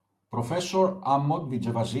Professor Ahmad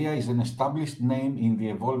Vijayavazia is an established name in the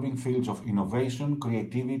evolving fields of innovation,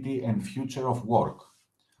 creativity, and future of work.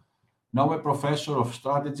 Now a professor of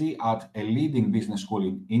strategy at a leading business school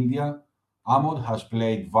in India, Ahmad has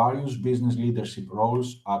played various business leadership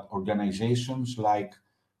roles at organizations like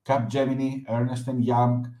Capgemini, Ernst&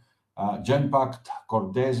 Young, Genpact,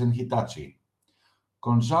 Cortez, and Hitachi.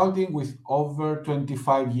 Consulting with over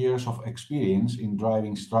 25 years of experience in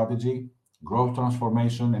driving strategy, growth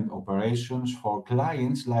transformation, and operations for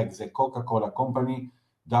clients like the Coca-Cola Company,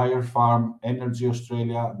 Dyer Farm, Energy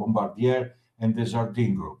Australia, Bombardier, and the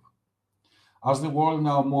Jardine Group. As the world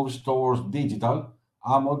now moves towards digital,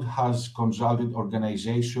 Ahmad has consulted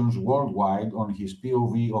organizations worldwide on his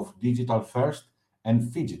POV of digital first and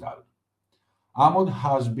phygital. Ahmad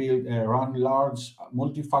has built and run large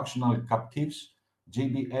multifunctional captives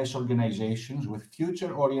GBS organizations with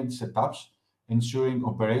future-oriented setups, ensuring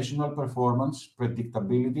operational performance,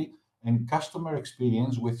 predictability, and customer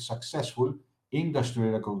experience with successful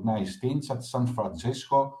industry-recognized stints at San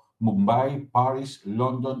Francisco, Mumbai, Paris,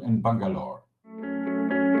 London, and Bangalore.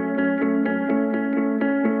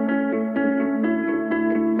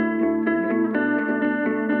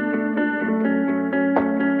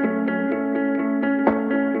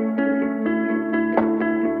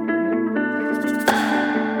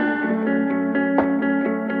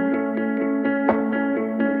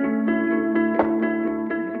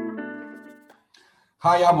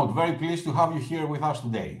 Hi, Ahmad. Very pleased to have you here with us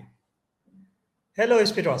today. Hello,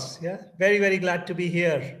 Spiros. Yeah, very, very glad to be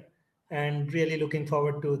here and really looking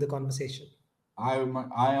forward to the conversation. I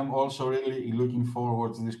am also really looking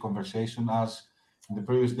forward to this conversation, as in the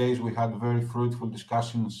previous days we had very fruitful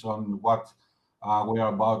discussions on what we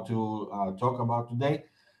are about to talk about today.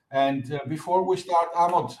 And before we start,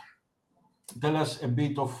 Ahmad, tell us a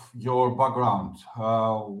bit of your background.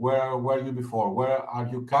 Where were you before? Where are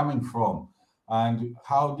you coming from? And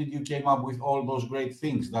how did you came up with all those great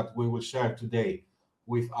things that we will share today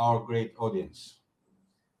with our great audience?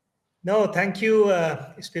 No, thank you,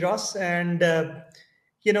 Spiros. And,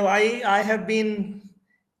 I have been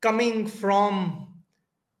coming from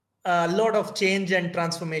a lot of change and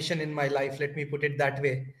transformation in my life. Let me put it that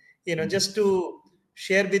way. Just to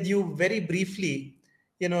share with you very briefly,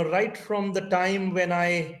 right from the time when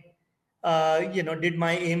I did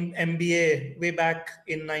my MBA way back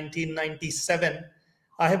in 1997,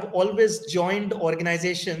 I have always joined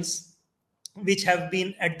organizations which have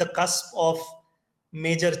been at the cusp of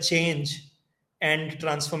major change and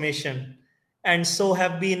transformation, and so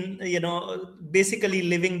have been, basically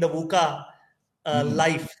living the VUCA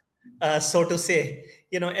life, so to say,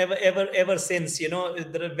 ever since,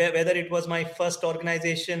 whether it was my first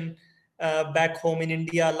organization back home in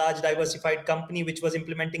India, large diversified company which was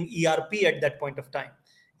implementing ERP at that point of time.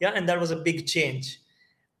 Yeah, and that was a big change.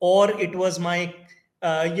 Or it was my,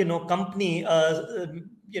 company,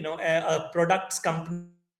 a products company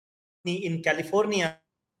in California.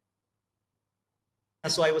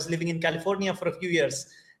 So I was living in California for a few years,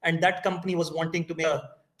 and that company was wanting to make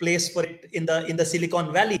a place for it in the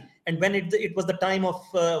Silicon Valley. And when it was the time of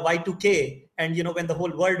Y2K, and when the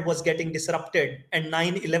whole world was getting disrupted, and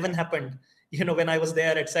 9/11 happened, when I was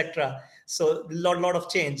there, etc. So lot of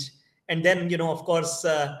change. And then of course,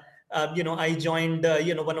 I joined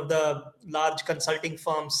one of the large consulting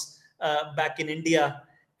firms back in India,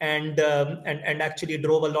 and actually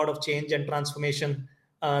drove a lot of change and transformation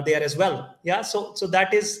there as well. Yeah, so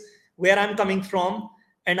that is where I'm coming from,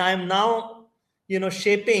 and I'm now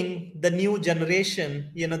shaping the new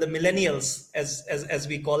generation, the millennials as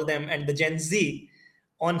we call them, and the Gen Z,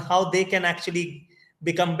 on how they can actually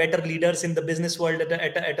become better leaders in the business world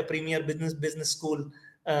at a premier business school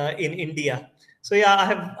in India. So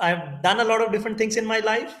yeah, I have done a lot of different things in my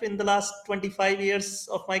life in the last 25 years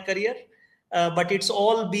of my career, but it's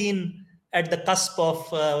all been at the cusp of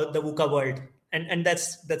the VUCA world, and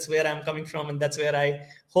that's where I'm coming from, and that's where I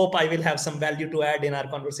hope I will have some value to add in our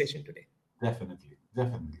conversation today. Definitely.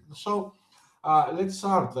 So let's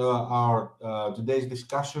start our today's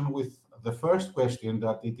discussion with the first question,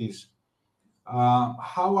 that it is,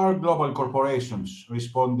 how are global corporations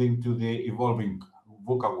responding to the evolving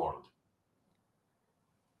VUCA world?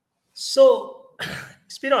 So,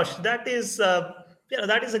 Spirosh, that is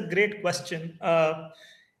a great question.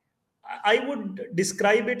 I would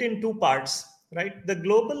describe it in two parts, right? The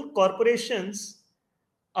global corporations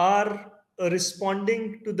are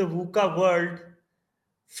responding to the VUCA world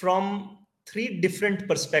from three different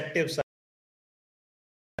perspectives,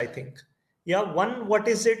 I think. Yeah, one, what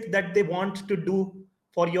is it that they want to do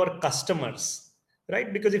for your customers,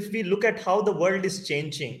 right? Because if we look at how the world is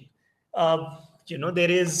changing, there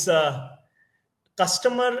is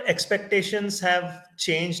customer expectations have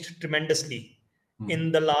changed tremendously in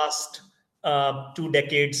the last 2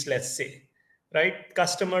 decades, let's say, right?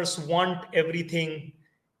 Customers want everything,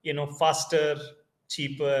 faster,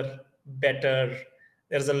 cheaper, better.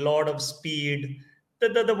 There's a lot of speed.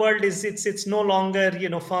 The world is, it's no longer,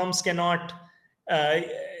 firms cannot uh,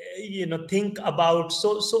 think about,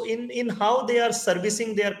 so in how they are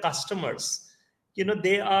servicing their customers,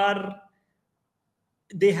 they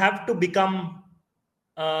have to become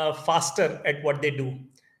faster at what they do.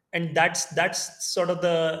 And that's sort of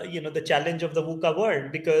the, the challenge of the VUCA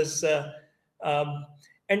world, because um,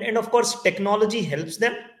 and of course technology helps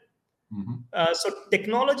them. So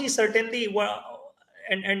technology certainly,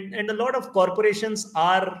 and a lot of corporations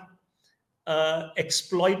are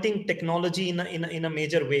exploiting technology in a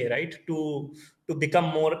major way, right? To become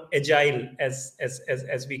more agile,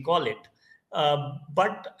 as we call it.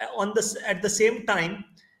 But on this, at the same time,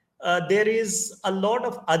 there is a lot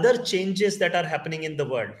of other changes that are happening in the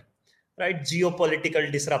world, right?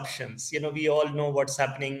 Geopolitical disruptions. We all know what's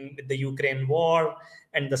happening with the Ukraine war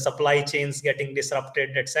and the supply chains getting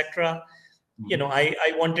disrupted, etc.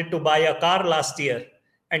 I wanted to buy a car last year,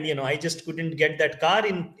 and I just couldn't get that car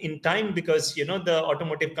in time, because the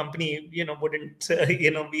automotive company wouldn't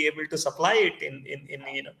be able to supply it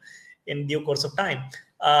in due course of time.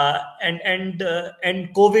 And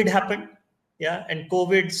COVID happened. Yeah, and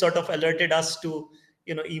COVID sort of alerted us to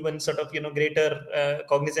even sort of greater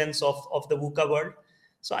cognizance of the VUCA world.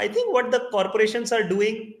 So I think what the corporations are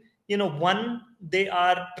doing, one, they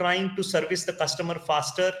are trying to service the customer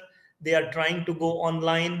faster. They are trying to go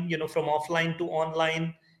online, from offline to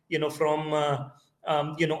online, from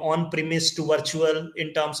on premise to virtual,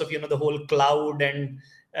 in terms of the whole cloud and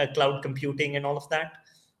cloud computing and all of that.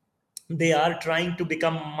 They are trying to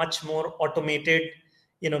become much more automated.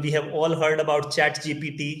 We have all heard about chat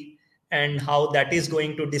GPT and how that is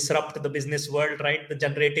going to disrupt the business world, right? The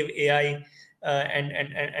generative AI,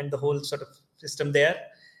 and the whole sort of system there.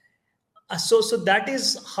 So that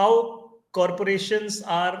is how corporations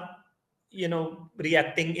are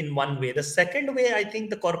reacting in one way. The second way I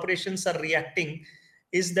think the corporations are reacting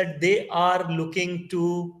is that they are looking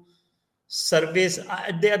to service,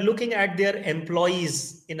 they are looking at their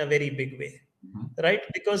employees in a very big way, right?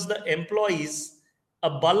 Because the employees, a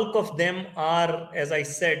bulk of them are, as I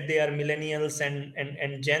said, they are millennials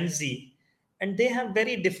and Gen Z, and they have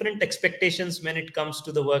very different expectations when it comes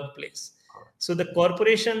to the workplace. So the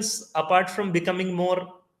corporations, apart from becoming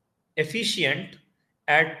more efficient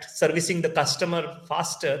at servicing the customer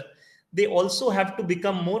faster, they also have to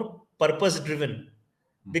become more purpose driven,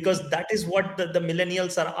 because that is what the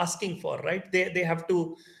millennials are asking for, right? They have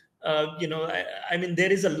to I mean,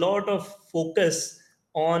 there is a lot of focus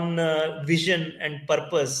on vision and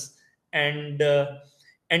purpose, and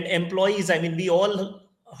employees. I mean, we all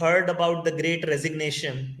heard about the great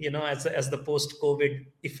resignation, as the post COVID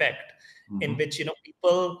effect, in which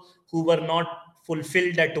people who were not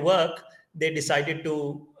fulfilled at work, they decided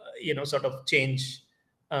to sort of change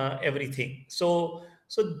everything. So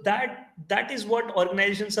that is what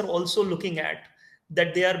organizations are also looking at,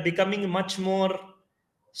 that they are becoming much more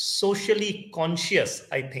socially conscious,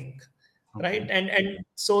 I think. Right? And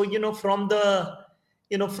so from the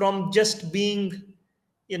from just being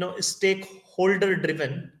stakeholder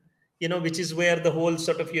driven, which is where the whole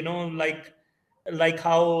sort of like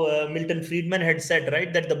how Milton Friedman had said,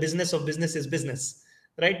 right, that the business of business is business,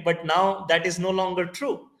 right? But now that is no longer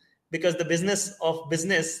true, because the business of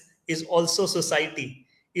business is also society,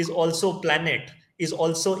 is also planet, is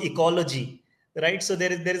also ecology, right? So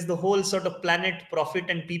there is the whole sort of planet, profit,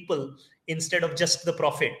 and people, instead of just the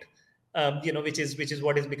profit, which is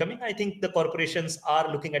what is becoming. I think the corporations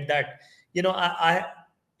are looking at that.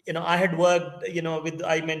 I had worked, with,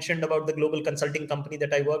 I mentioned about the global consulting company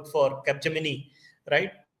that I worked for, Capgemini,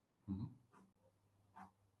 right?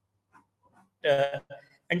 Uh,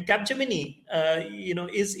 and Capgemini,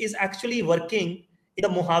 is actually working in the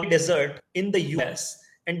Mojave Desert in the US,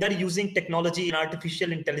 and they're using technology and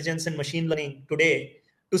artificial intelligence and machine learning today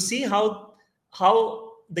to see how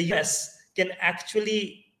the US can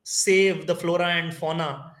actually save the flora and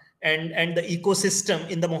fauna and the ecosystem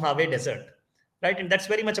in the Mojave Desert, right? And that's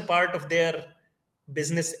very much a part of their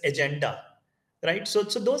business agenda, right? So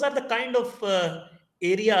those are the kind of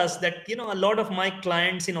areas that a lot of my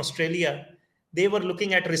clients in Australia, they were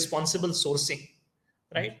looking at responsible sourcing,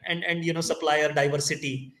 right? And supplier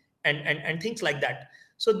diversity and things like that.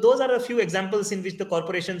 So those are a few examples in which the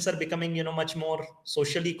corporations are becoming much more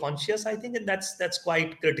socially conscious, I think, and that's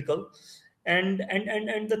quite critical. And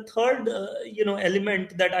the third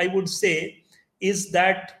element that I would say is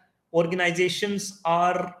that organizations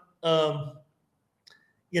are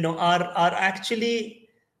are actually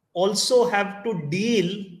also have to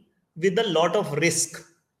deal with a lot of risk,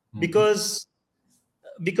 because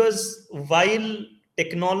while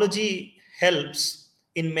technology helps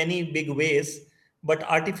in many big ways, but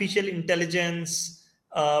artificial intelligence,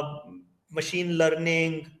 machine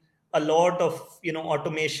learning, a lot of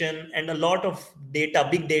automation, and a lot of data,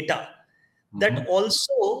 big data, that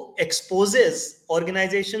also exposes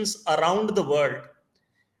organizations around the world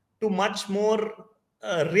to much more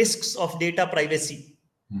risks of data privacy,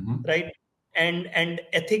 right? And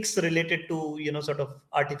ethics related to sort of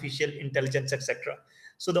artificial intelligence, etc.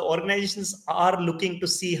 So the organizations are looking to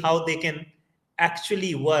see how they can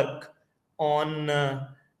actually work on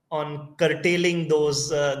curtailing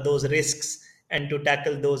those risks, and to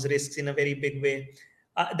tackle those risks in a very big way.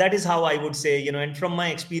 That is how I would say, and from my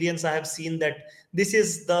experience, I have seen that this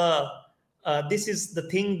is the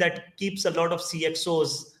thing that keeps a lot of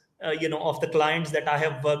CXOs, of the clients that I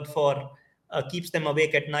have worked for, keeps them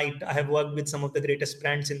awake at night. I have worked with some of the greatest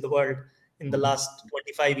brands in the world in the last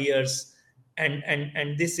 25 years,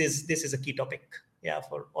 and this is a key topic, yeah,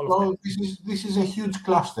 for all of them. Well, this is a huge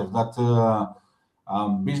cluster that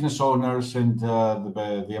business owners and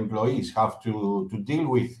the employees have to deal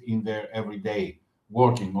with in their everyday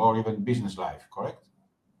working or even business life. Correct?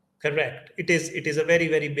 Correct. It is a very,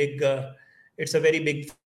 very big. It's a very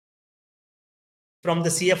big, from the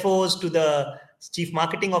CFOs to the chief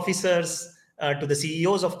marketing officers, to the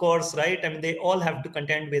CEOs, of course, right? I mean, they all have to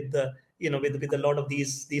contend with the with a lot of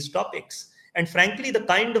these topics. And frankly, the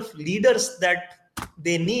kind of leaders that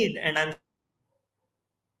they need, and I'm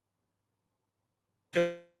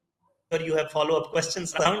sure you have follow-up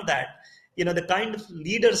questions around that. The kind of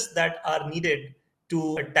leaders that are needed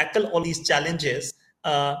to tackle all these challenges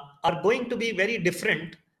are going to be very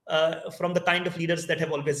different from the kind of leaders that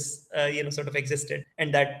have always sort of existed,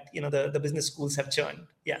 and that the business schools have churned.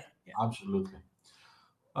 Yeah. Absolutely.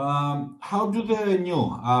 How do the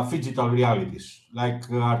new digital realities like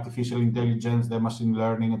artificial intelligence, the machine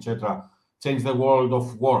learning, etc., change the world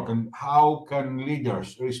of work, and how can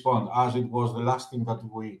leaders respond, as it was the last thing that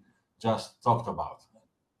we just talked about?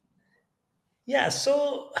 Yeah.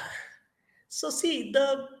 So see,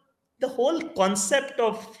 the whole concept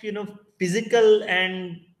of physical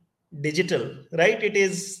and digital, right? It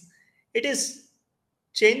is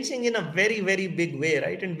changing in a very, very big way,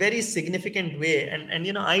 right? In very significant way.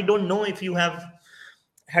 And I don't know if you have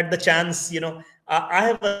had the chance. I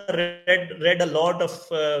have read a lot of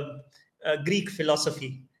Greek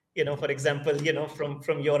philosophy, for example,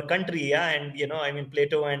 from your country. Yeah. And I mean,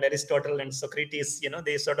 Plato and Aristotle and Socrates,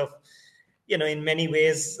 they sort of in many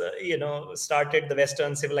ways started the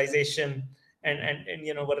Western civilization,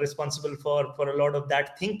 and were responsible for a lot of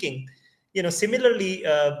that thinking. Similarly,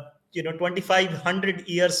 2500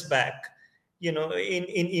 years back, in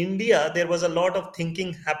India, there was a lot of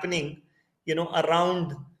thinking happening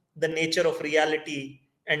around the nature of reality,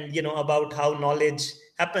 and about how knowledge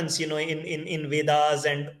happens, in Vedas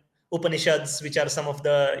and Upanishads, which are some of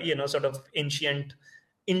the sort of ancient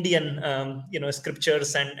Indian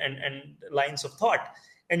scriptures and lines of thought.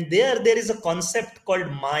 And there is a concept called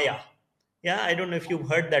Maya. Yeah, I don't know if you've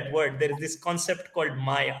heard that word. There is this concept called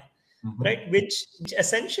Maya, right? Which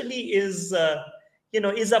essentially is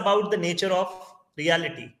about the nature of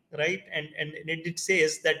reality, right? And it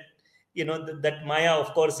says that that Maya,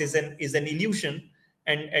 of course, is an illusion,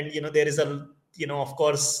 and there is a of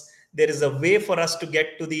course, there is a way for us to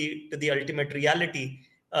get to the ultimate reality,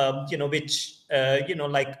 which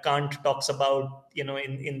like Kant talks about,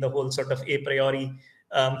 in the whole sort of a priori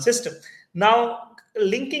system. Now,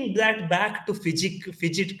 linking that back to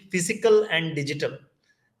physical and digital,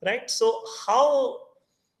 right? So how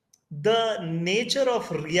the nature of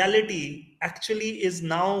reality actually is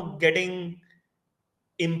now getting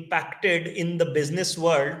impacted in the business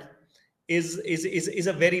world is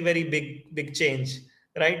a very, very big change,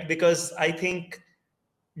 right? Because I think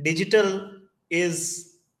digital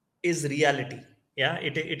is reality. Yeah,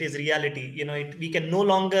 it is reality. We can no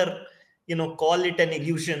longer call it an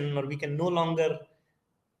illusion, or we can no longer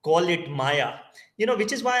call it Maya.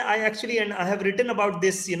 Which is why I actually, and I have written about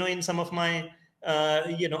this in some of my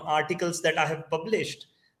articles that I have published,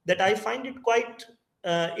 that I find it quite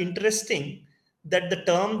interesting that the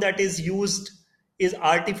term that is used is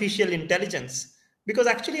artificial intelligence. Because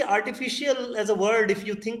actually, artificial as a word, if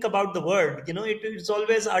you think about the word, it's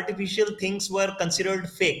always artificial things were considered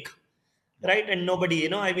fake, right? And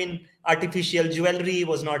nobody, I mean, artificial jewelry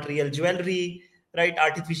was not real jewelry, right?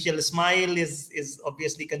 Artificial smile is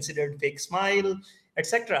obviously considered fake smile,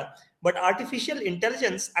 etc. But artificial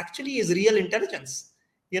intelligence actually is real intelligence.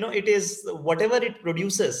 It is whatever it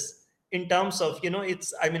produces in terms of,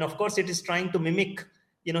 it's, I mean, of course, it is trying to mimic,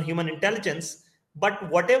 human intelligence, but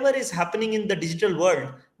whatever is happening in the digital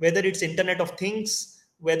world, whether it's Internet of Things,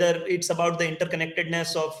 whether it's about the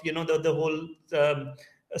interconnectedness of, the whole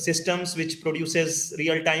systems which produces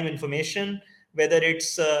real-time information, whether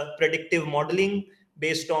it's predictive modeling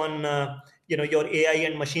based on, your AI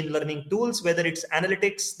and machine learning tools, whether it's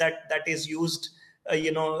analytics that is used,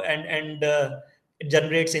 and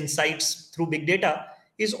generates insights through big data,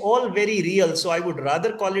 is all very real. So I would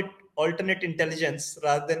rather call it alternate intelligence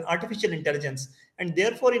rather than artificial intelligence. And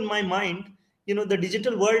therefore, in my mind, the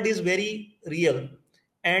digital world is very real,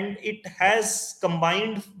 and it has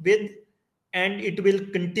combined with, and it will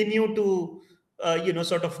continue to,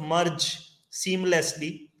 sort of merge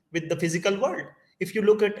seamlessly with the physical world. If you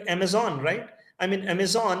look at Amazon, right? I mean,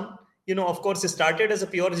 Amazon, of course, it started as a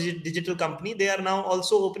pure digital company. They are now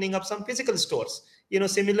also opening up some physical stores.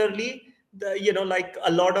 Similarly, like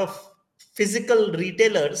a lot of physical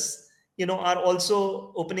retailers, are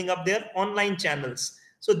also opening up their online channels.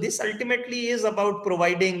 So this ultimately is about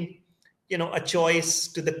providing, a choice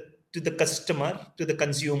to the customer, to the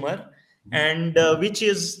consumer, and which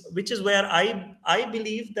is where I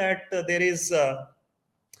believe that there is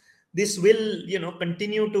this will,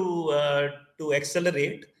 continue to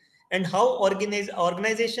accelerate, and how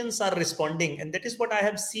organizations are responding. And that is what I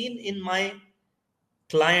have seen in my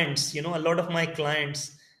clients, a lot of my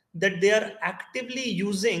clients, that they are actively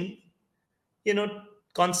using, you know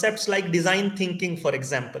concepts like design thinking, for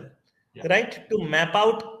example, right, to map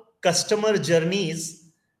out customer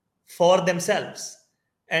journeys for themselves,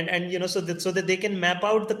 and so that they can map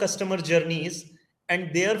out the customer journeys,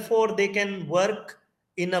 and therefore they can work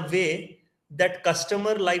in a way that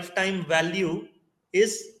customer lifetime value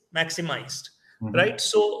is maximized. Right.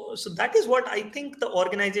 So that is what I think the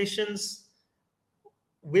organizations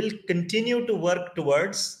will continue to work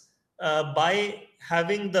towards, by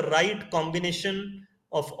having the right combination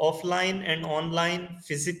of offline and online,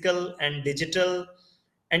 physical and digital.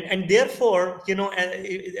 And therefore,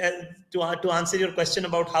 to answer your question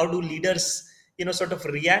about how do leaders, sort of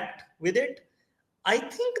react with it, I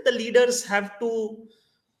think the leaders have to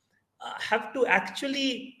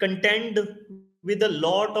actually contend with a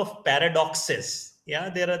lot of paradoxes. Yeah,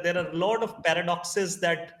 there are a lot of paradoxes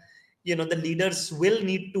that, the leaders will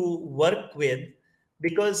need to work with,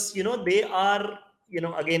 because, they are,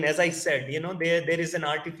 again, as I said, there is an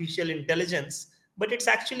artificial intelligence, but it's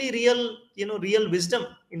actually real, real wisdom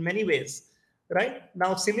in many ways. Right.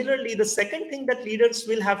 Now, similarly, the second thing that leaders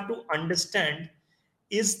will have to understand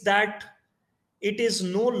is that it is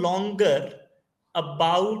no longer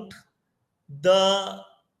about the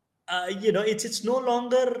it's no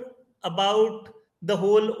longer about the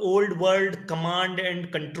whole old world command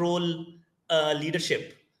and control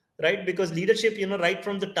leadership, right? Because leadership, right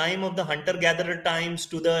from the time of the hunter gatherer times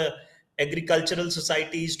to the agricultural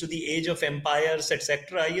societies to the age of empires,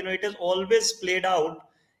 etc., it has always played out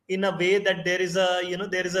in a way that there is a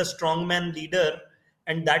strongman leader,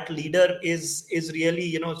 and that leader is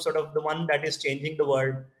really, sort of the one that is changing the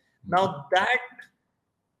world. Now that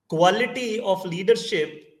quality of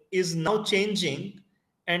leadership is now changing,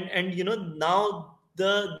 and now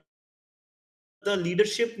the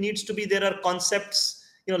leadership needs to be, there are concepts,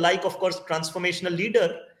 like, of course, transformational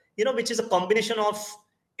leader, which is a combination of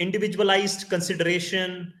individualized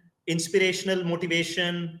consideration, inspirational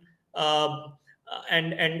motivation, and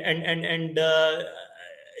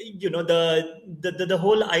the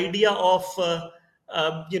whole idea of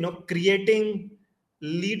creating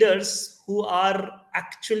leaders who are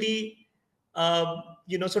actually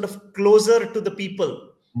sort of closer to the people,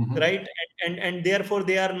 right? And therefore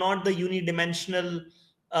they are not the unidimensional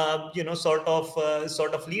sort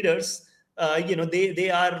of leaders. They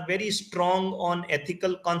are very strong on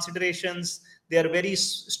ethical considerations, they are very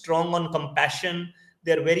strong on compassion,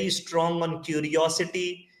 they are very strong on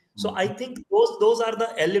curiosity. So I think those are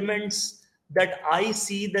the elements that I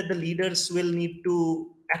see that the leaders will need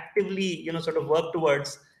to actively, sort of work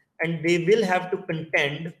towards, and they will have to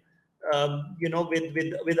contend,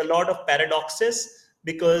 with a lot of paradoxes,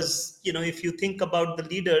 because, if you think about the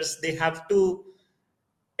leaders, they have to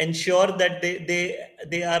ensure that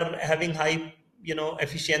they are having high,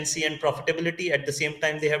 efficiency and profitability. At the same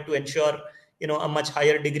time, they have to ensure, a much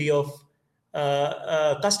higher degree of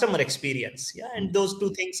customer experience. Yeah, and those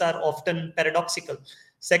two things are often paradoxical.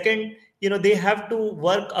 Second, they have to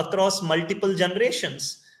work across multiple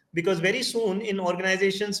generations, because very soon in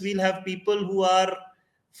organizations we'll have people who are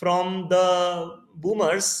from the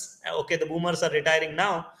boomers. Okay, the boomers are retiring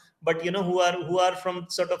now, but who are from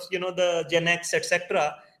sort of, the Gen X,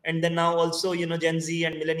 etc., and then now also, Gen Z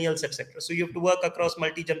and millennials, etc. So you have to work across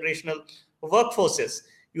multi-generational workforces.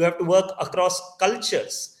 You have to work across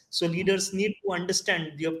cultures. So leaders need to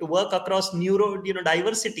understand, you have to work across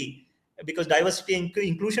diversity, because diversity and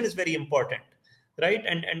inclusion is very important, right?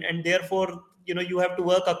 And therefore, you have to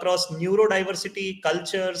work across neurodiversity,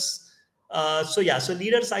 cultures. So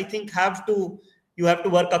leaders, I think, you have to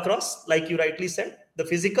work across, like you rightly said, the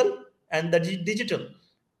physical and the digital,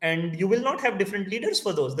 and you will not have different leaders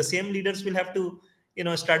for those. The same leaders will have to,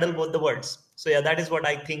 straddle both the worlds. So yeah, that is what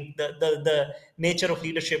I think the nature of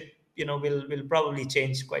leadership, will probably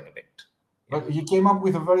change quite a bit. But you came up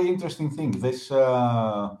with a very interesting thing.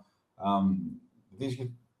 Um, this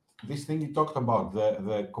this thing you talked about,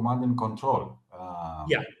 the command and control.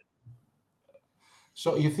 Yeah.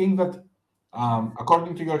 So you think that,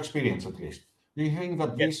 according to your experience at least, do you think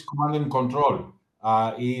that Yes. this command and control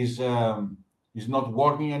is not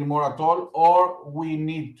working anymore at all, or we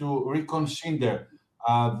need to reconsider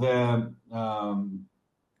the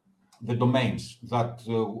domains that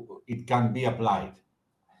it can be applied?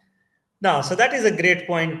 Now, so that is a great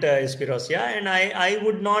point, Spiros. Yeah, and I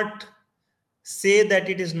would not say that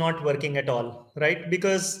it is not working at all, right?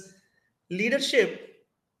 Because leadership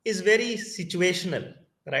is very situational,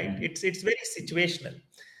 right? Mhm. It's very situational,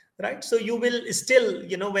 right? So you will still,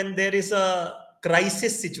 when there is a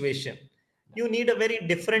crisis situation, you need a very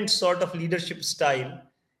different sort of leadership style,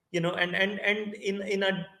 and in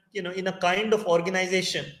a in a kind of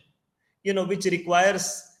organization, which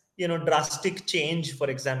requires, drastic change, for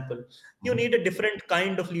example, you Mhm. need a different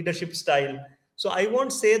kind of leadership style. So I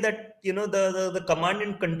won't say that, the command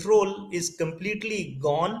and control is completely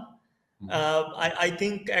gone. Mhm. I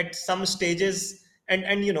think at some stages, and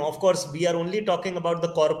of course, we are only talking about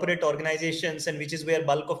the corporate organizations, and which is where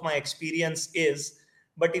bulk of my experience is.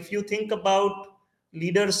 But if you think about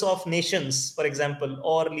leaders of nations, for example,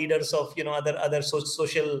 or leaders of, other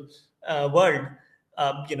social world,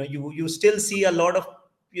 you still see a lot of,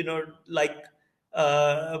 like,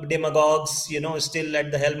 demagogues, still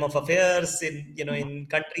at the helm of affairs in, in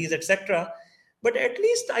countries, etc. But at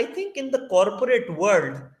least I think in the corporate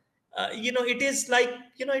world, it is like,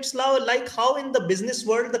 it's now like how in the business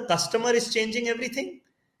world the customer is changing everything.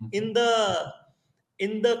 Mhm. in the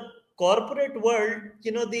in the corporate world,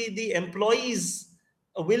 the employees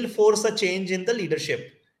will force a change in the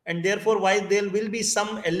leadership, and therefore while there will be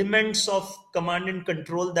some elements of command and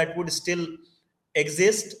control that would still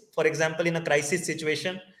exist, for example, in a crisis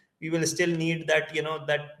situation, we will still need that,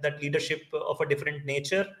 that leadership of a different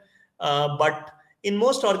nature. But in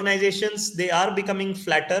most organizations, they are becoming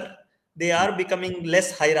flatter, they Mhm. are becoming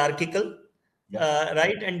less hierarchical, Yeah.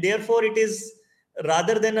 right? And therefore it is,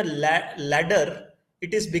 rather than a ladder,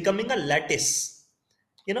 it is becoming a lattice,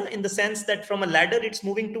 in the sense that from a ladder it's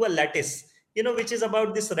moving to a lattice, which is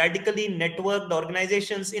about this radically networked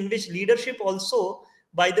organizations in which leadership also,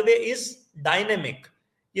 by the way, is dynamic.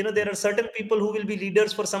 There are certain people who will be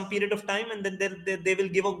leaders for some period of time, and then they will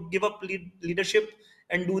give up leadership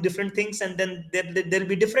and do different things, and then there'll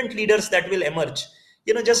be different leaders that will emerge.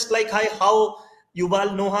 Just like how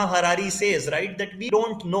Yuval Noah Harari says, right, that we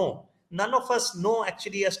don't know, none of us know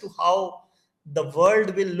actually as to how the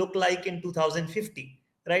world will look like in 2050,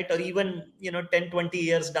 right? Or even 10-20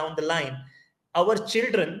 years down the line. Our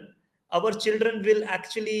children our children will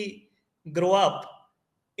actually grow up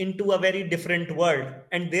into a very different world,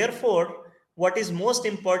 and therefore what is most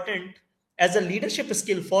important as a leadership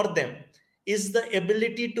skill for them is the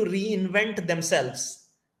ability to reinvent themselves,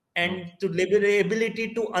 Okay. and to the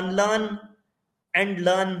ability to unlearn and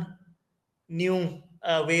learn new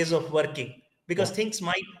ways of working, because Yeah. things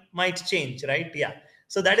might change, right? Yeah.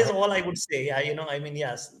 So that is all I would say. Yeah, I mean,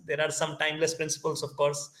 yes, there are some timeless principles, of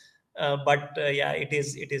course, but yeah, it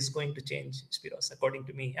is going to change, Spiros, according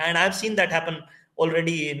to me, and I've seen that happen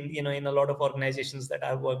already in a lot of organizations that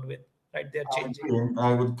I've worked with, right? They're I changing. agree. And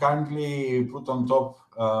I would kindly put on top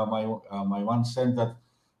my 1 cent that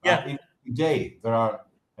Yeah. even today there are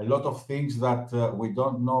a lot of things that we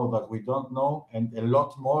don't know that we don't know, and a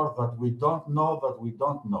lot more that we don't know that we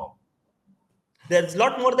don't know. There's a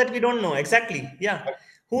lot more that we don't know. Exactly. Yeah.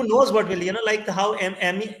 Who knows what will, like how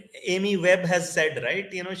Amy Webb has said, right?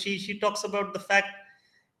 She talks about the fact,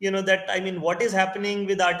 that, I mean, what is happening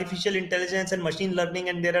with artificial intelligence and machine learning,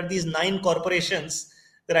 and there are these 9 corporations,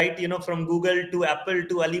 right? From Google to Apple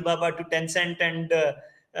to Alibaba to Tencent and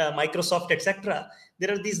Microsoft, etc.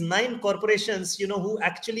 There are these 9 corporations, who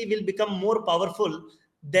actually will become more powerful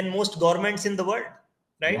than most governments in the world,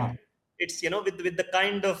 right? Yeah. It's, with the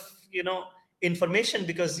kind of, information,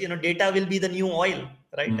 because data will be the new oil,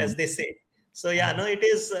 right, Mm. as they say. So yeah, no, it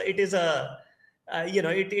is a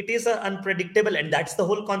it is unpredictable, and that's the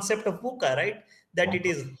whole concept of VUCA, right? That it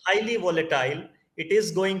is highly volatile. It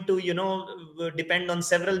is going to, depend on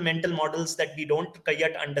several mental models that we don't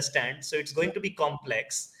yet understand. So it's going to be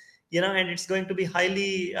complex, and it's going to be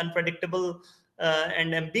highly unpredictable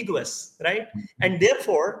and ambiguous, right? And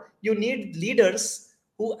therefore, you need leaders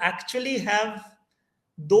who actually have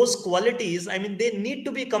those qualities. I mean, they need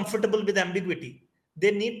to be comfortable with ambiguity.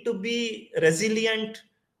 They need to be resilient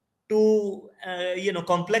to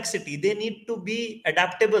complexity. They need to be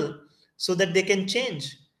adaptable so that they can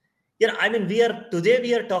change. I mean, we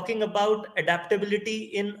are talking about adaptability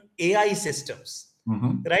in AI systems,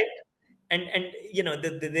 right? And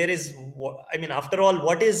there is, I mean, after all,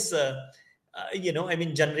 what is I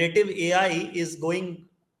mean, generative AI is going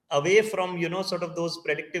away from sort of those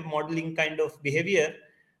predictive modeling kind of behavior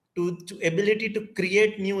to ability to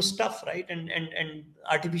create new stuff, right? And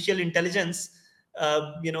artificial intelligence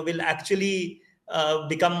will actually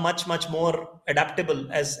become much more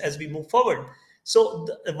adaptable as we move forward. So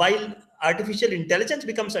while artificial intelligence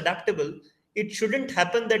becomes adaptable, it shouldn't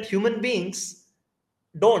happen that human beings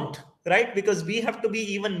don't, right? Because we have to be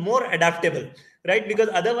even more adaptable, right? Because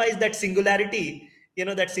otherwise that singularity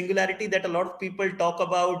that a lot of people talk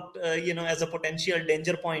about as a potential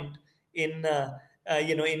danger point in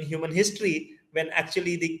in human history, when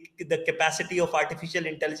actually the capacity of artificial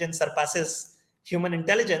intelligence surpasses human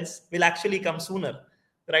intelligence, will actually come sooner,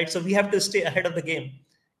 right? So we have to stay ahead of the game.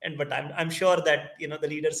 And but I'm sure that the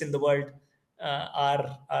leaders in the world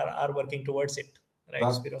are working towards it, right,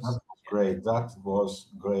 That Spiros? was great. That was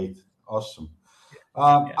great. Awesome.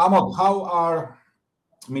 Yeah. Amod, how are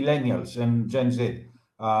millennials and Gen Z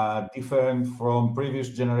different from previous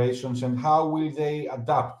generations, and how will they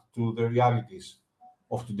adapt to the realities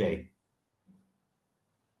of today?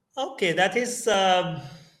 Okay, that is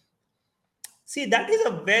see, that is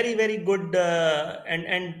a very good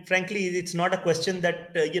and frankly, it's not a question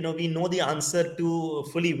that we know the answer to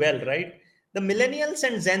fully well, right? The millennials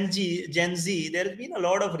and Gen Z, there has been a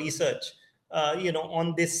lot of research,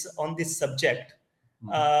 on this subject.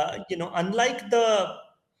 Unlike the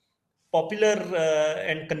popular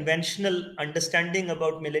and conventional understanding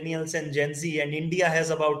about millennials and Gen Z, and India has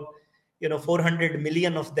about 400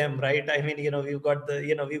 million of them, right? I mean, we've got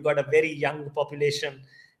a very young population,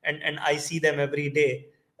 and I see them every day.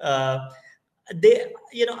 They,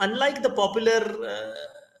 unlike the popular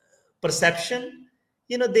perception,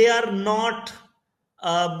 they are not,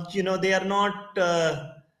 they are not.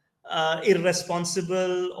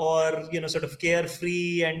 Irresponsible or sort of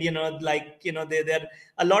carefree, and like they're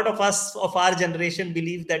a lot of us of our generation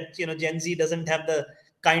believe that Gen Z doesn't have the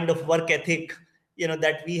kind of work ethic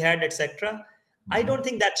that we had, etc. I don't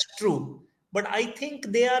think that's true, but I think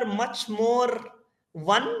they are much more,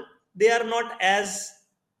 one, they are not as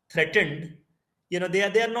threatened,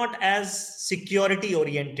 they are not as security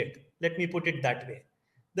oriented, let me put it that way.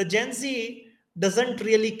 The Gen Z doesn't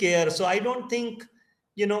really care, so I don't think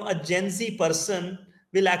a Gen Z person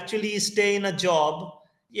will actually stay in a job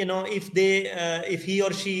if he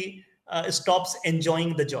or she stops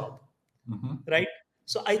enjoying the job, Mhm. right?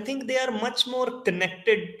 So I think they are much more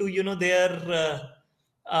connected to their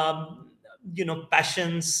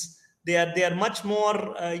passions. They are much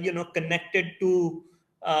more connected to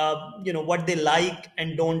what they like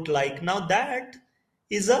and don't like. Now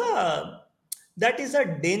is a that is a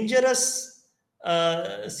dangerous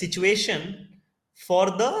situation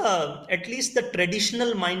for the at least the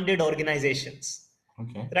traditional minded organizations,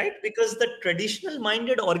 Okay. right? Because the traditional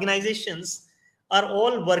minded organizations are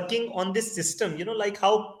all working on this system, like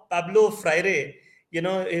how Pablo Freire,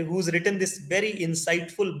 who's written this very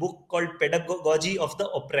insightful book called Pedagogy of the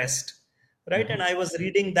Oppressed, right? Mhm. And I was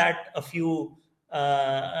reading that a few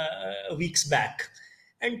weeks back.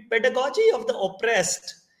 And Pedagogy of the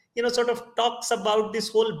Oppressed, sort of talks about this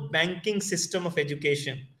whole banking system of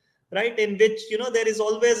education, right? In which there is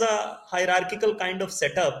always a hierarchical kind of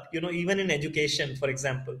setup, even in education, for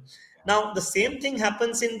example. Now the same thing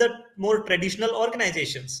happens in the more traditional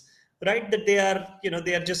organizations, right? That they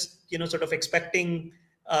are just sort of expecting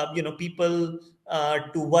people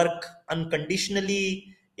to work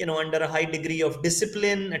unconditionally, under a high degree of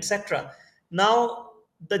discipline, etc. Now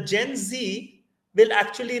the Gen Z will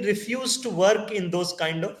actually refuse to work in those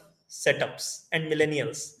kind of setups, and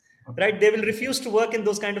millennials, Okay. right? They will refuse to work in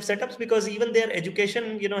those kind of setups because even their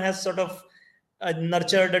education has sort of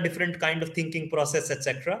nurtured a different kind of thinking process,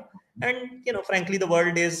 etc. And frankly, the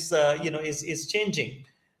world is changing.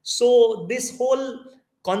 So this whole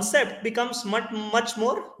concept becomes much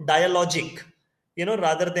more dialogic,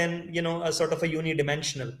 rather than a sort of a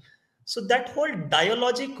unidimensional. So that whole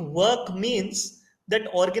dialogic work means that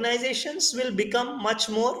organizations will become much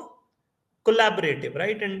more collaborative,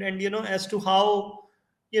 right? And as to how,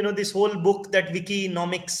 this whole book, that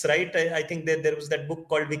Wikinomics, right? I think that there was that book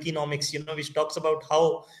called Wikinomics, which talks about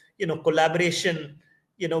how, collaboration,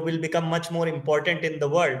 will become much more important in the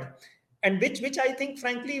world, and which I think,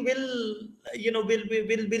 frankly, will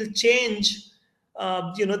change,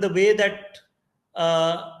 the way that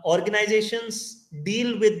organizations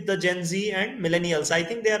deal with the Gen Z and millennials. I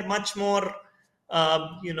think they are much more,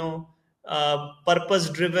 purpose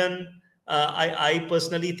driven. I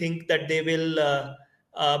personally think that they will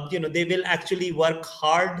actually work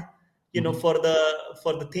hard, for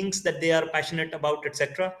the things that they are passionate about,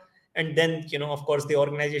 etc. And then, of course, the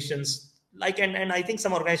organizations like, and I think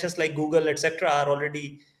some organizations like Google, etc., are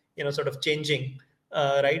already, sort of changing,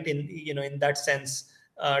 right, in that sense,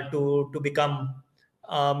 to become,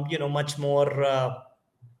 much more,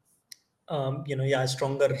 yeah,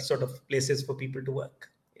 stronger sort of places for people to work.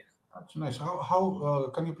 Yeah. That's nice. How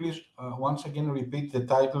can you please once again repeat the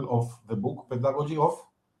title of the book, Pedagogy of?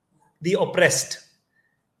 The Oppressed.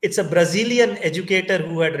 It's a Brazilian educator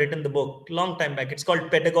who had written the book long time back. It's called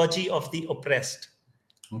Pedagogy of the Oppressed.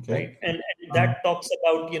 Okay. Right, and that talks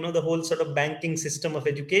about, the whole sort of banking system of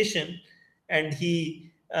education. And he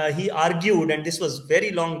argued, and this was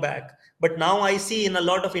very long back, but now I see in a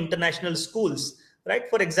lot of international schools, right?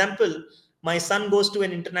 For example, my son goes to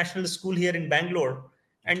an international school here in Bangalore,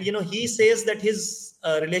 and he says that his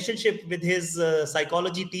relationship with his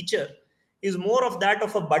psychology teacher is more of that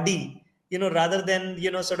of a buddy, rather than,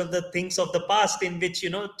 sort of the things of the past, in which,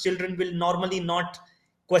 children will normally not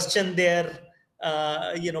question their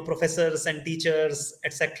professors and teachers,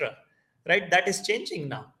 etc. Right, that is changing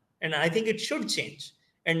now, and I think it should change.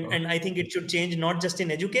 And I think it should change not just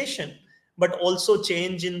in education, but also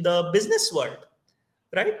change in the business world,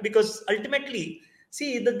 right? Because ultimately,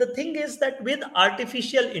 see, the thing is that with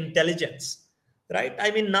artificial intelligence, right,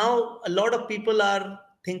 I mean, now a lot of people are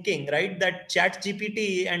thinking, right, that chat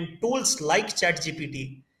gpt and tools like chat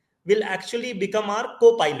gpt will actually become our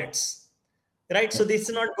co-pilots, right? So this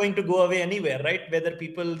is not going to go away anywhere, right? Whether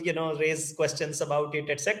people, raise questions about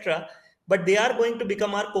it, etc., but they are going to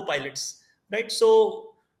become our co-pilots, right? So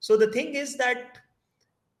the thing is that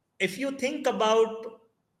if you think about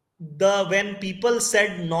the when people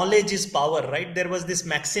said knowledge is power, right, there was this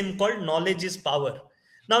maxim called knowledge is power.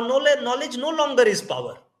 Now knowledge no longer is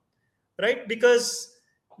power, right? Because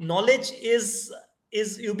knowledge is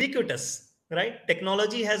ubiquitous, right?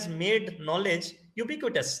 Technology has made knowledge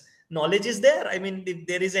ubiquitous. Knowledge is there. I mean, if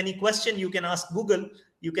there is any question, you can ask Google,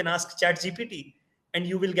 you can ask chat gpt, and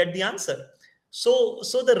you will get the answer. So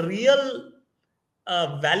the real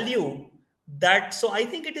value that, so I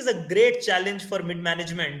think it is a great challenge for mid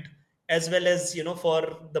management, as well as,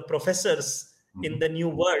 for the professors in the new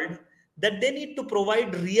world, that they need to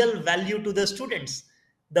provide real value to the students,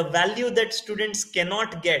 the value that students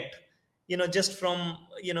cannot get, just from,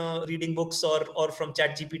 reading books, or from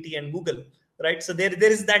chat gpt and Google, right? So there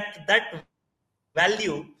is that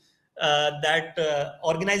value, that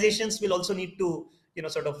organizations will also need to,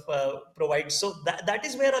 sort of provide. So that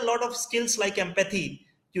is where a lot of skills like empathy,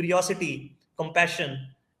 curiosity, compassion,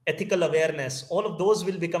 ethical awareness, all of those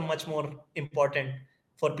will become much more important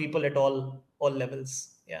for people at all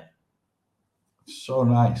levels. Yeah. So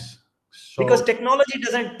nice. Because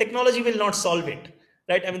technology will not solve it,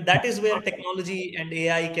 right? I mean, that is where technology and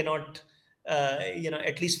AI cannot,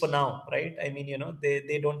 at least for now, right? I mean,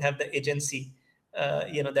 they don't have the agency,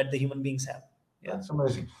 that the human beings have. Yeah. That's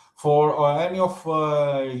amazing. For any of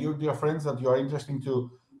your dear friends that you are interested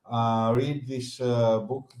to read this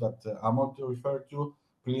book that Amot referred to,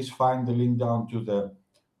 please find the link down to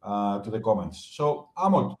the comments. So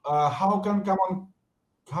Amot, how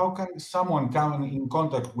can someone come in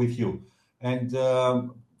contact with you, and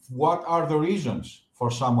what are the reasons for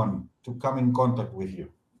someone to come in contact with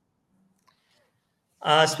you?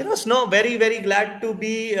 Spiros, no, very, very glad to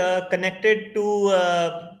be connected to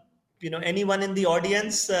anyone in the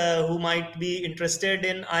audience who might be interested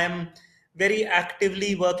in. I am very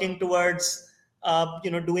actively working towards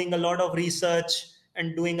doing a lot of research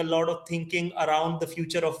and doing a lot of thinking around the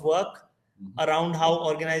future of work, around how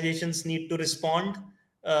organizations need to respond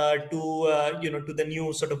to the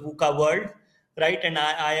new sort of VUCA world, right? And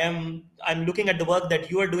I'm looking at the work that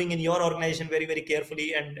you are doing in your organization very, very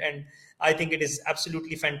carefully, and I think it is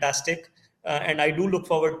absolutely fantastic. And I do look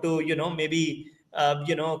forward to maybe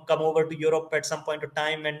come over to Europe at some point of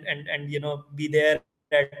time, and be there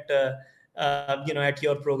at at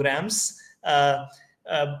your programs.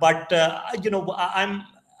 But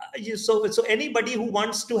so anybody who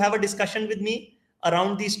wants to have a discussion with me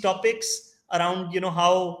around these topics, around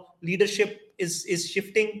how leadership is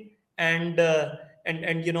shifting, and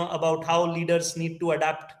about how leaders need to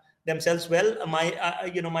adapt themselves well. My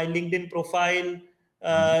LinkedIn profile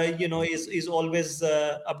is always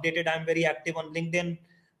updated. I'm very active on LinkedIn,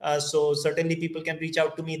 so certainly people can reach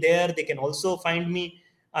out to me there. They can also find me.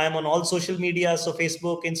 I am on all social media, so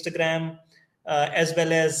Facebook, Instagram, as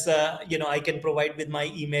well as I can provide with my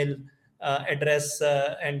email address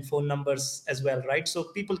and phone numbers as well, right? So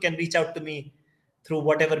people can reach out to me through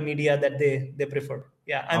whatever media that they prefer.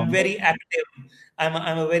 Yeah, I'm very active.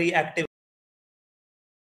 I'm a very active.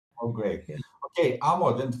 Oh, great. Yeah. Okay,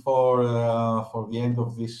 Amod, and for the end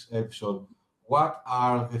of this episode, what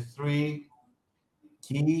are the three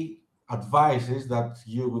key advices that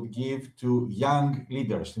you would give to young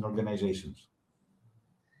leaders in organizations?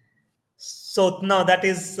 So no, that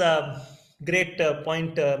is great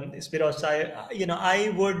point, Spiros.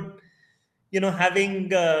 I would,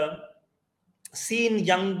 having seen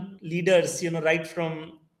young leaders, right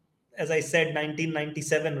from, as I said,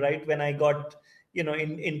 1997, right, when I got,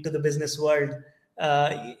 into the business world,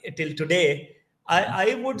 till today,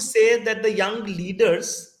 I would say that the young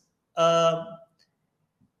leaders, uh,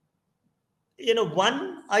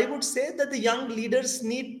 one, I would say that the young leaders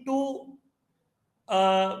need to,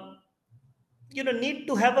 uh, need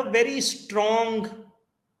to have a very strong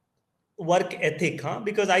work ethic,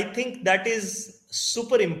 because I think that is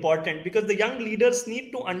super important, because the young leaders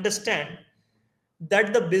need to understand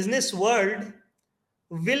that the business world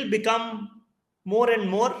will become more and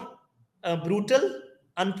more brutal,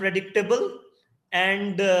 unpredictable,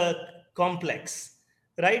 and complex,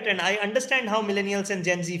 right? And I understand how millennials and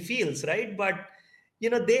Gen Z feels, right? But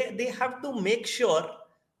they have to make sure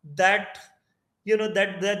that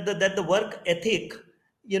that the work ethic,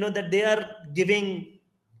 that they are giving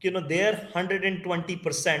their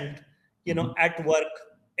 120% Mhm. at work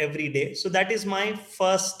every day. So that is my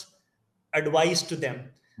first advice to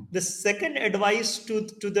them. The second advice to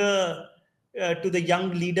the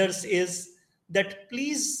young leaders is that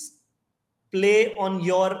please play on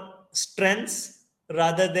your strengths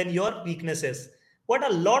rather than your weaknesses. What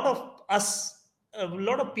a lot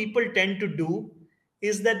of people tend to do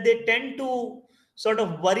is that they tend to sort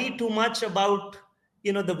of worry too much about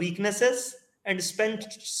the weaknesses, and spend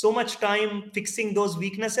so much time fixing those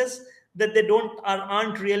weaknesses that they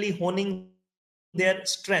aren't really honing their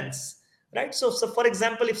strengths, right? So for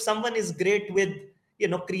example, if someone is great with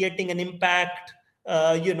creating an impact,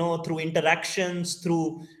 through interactions,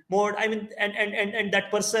 through more, I mean, and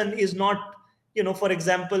that person is not, for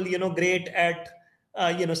example, great at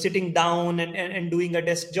sitting down and doing a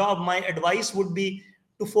desk job, my advice would be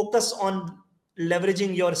to focus on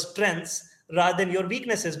leveraging your strengths rather than your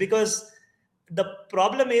weaknesses. Because the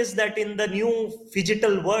problem is that in the new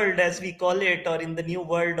phygital world, as we call it, or in the new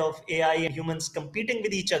world of AI and humans competing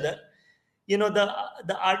with each other,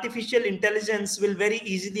 the artificial intelligence will very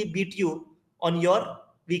easily beat you on your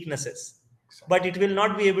weaknesses, but it will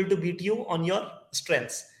not be able to beat you on your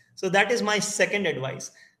strengths. So that is my second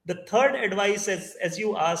advice. The third advice, as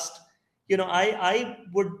you asked, I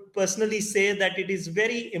would personally say that it is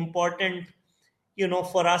very important,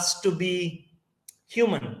 for us to be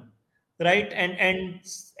human, right? And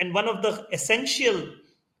one of the essential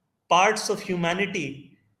parts of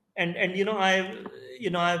humanity, and I've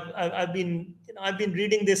been I've been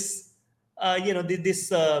reading this, this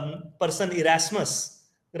person Erasmus,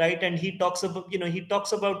 right? And he talks about,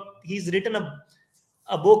 he's written a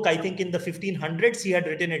book, I think in the 1500s he had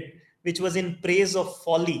written it, which was in praise of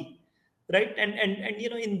folly, right? And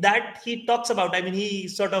in that he talks about, I mean, he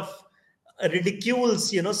sort of ridicules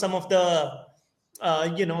some of the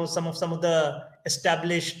some of the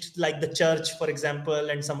established, like the church, for example,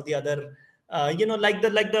 and some of the other like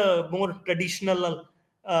the more traditional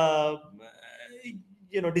uh,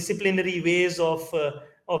 disciplinary ways of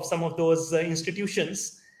some of those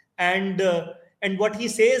institutions. And what he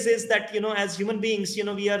says is that, as human beings,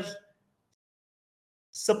 we are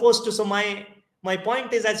supposed to, so my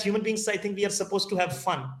point is, as human beings, I think we are supposed to have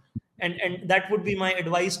fun. And that would be my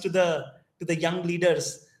advice to the young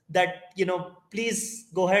leaders, that please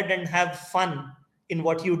go ahead and have fun in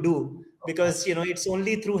what you do, because it's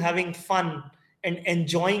only through having fun and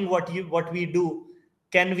enjoying what we do,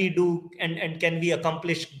 can we do, and can we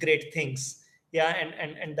accomplish great things. Yeah,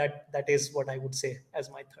 and that is what I would say as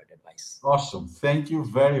my third advice. Awesome. Thank you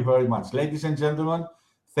very, very much. Ladies and gentlemen,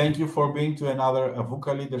 thank you for being to another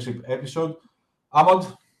VUCA Leadership episode.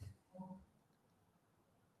 Amod,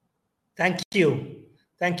 Thank you.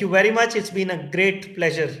 Thank you very much. It's been a great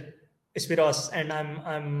pleasure, Spiros, and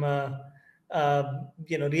I'm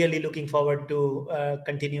really looking forward to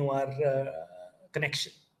continue our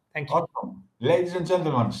connection. Thank you. Awesome. Ladies and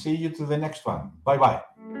gentlemen, see you to the next one. Bye-bye.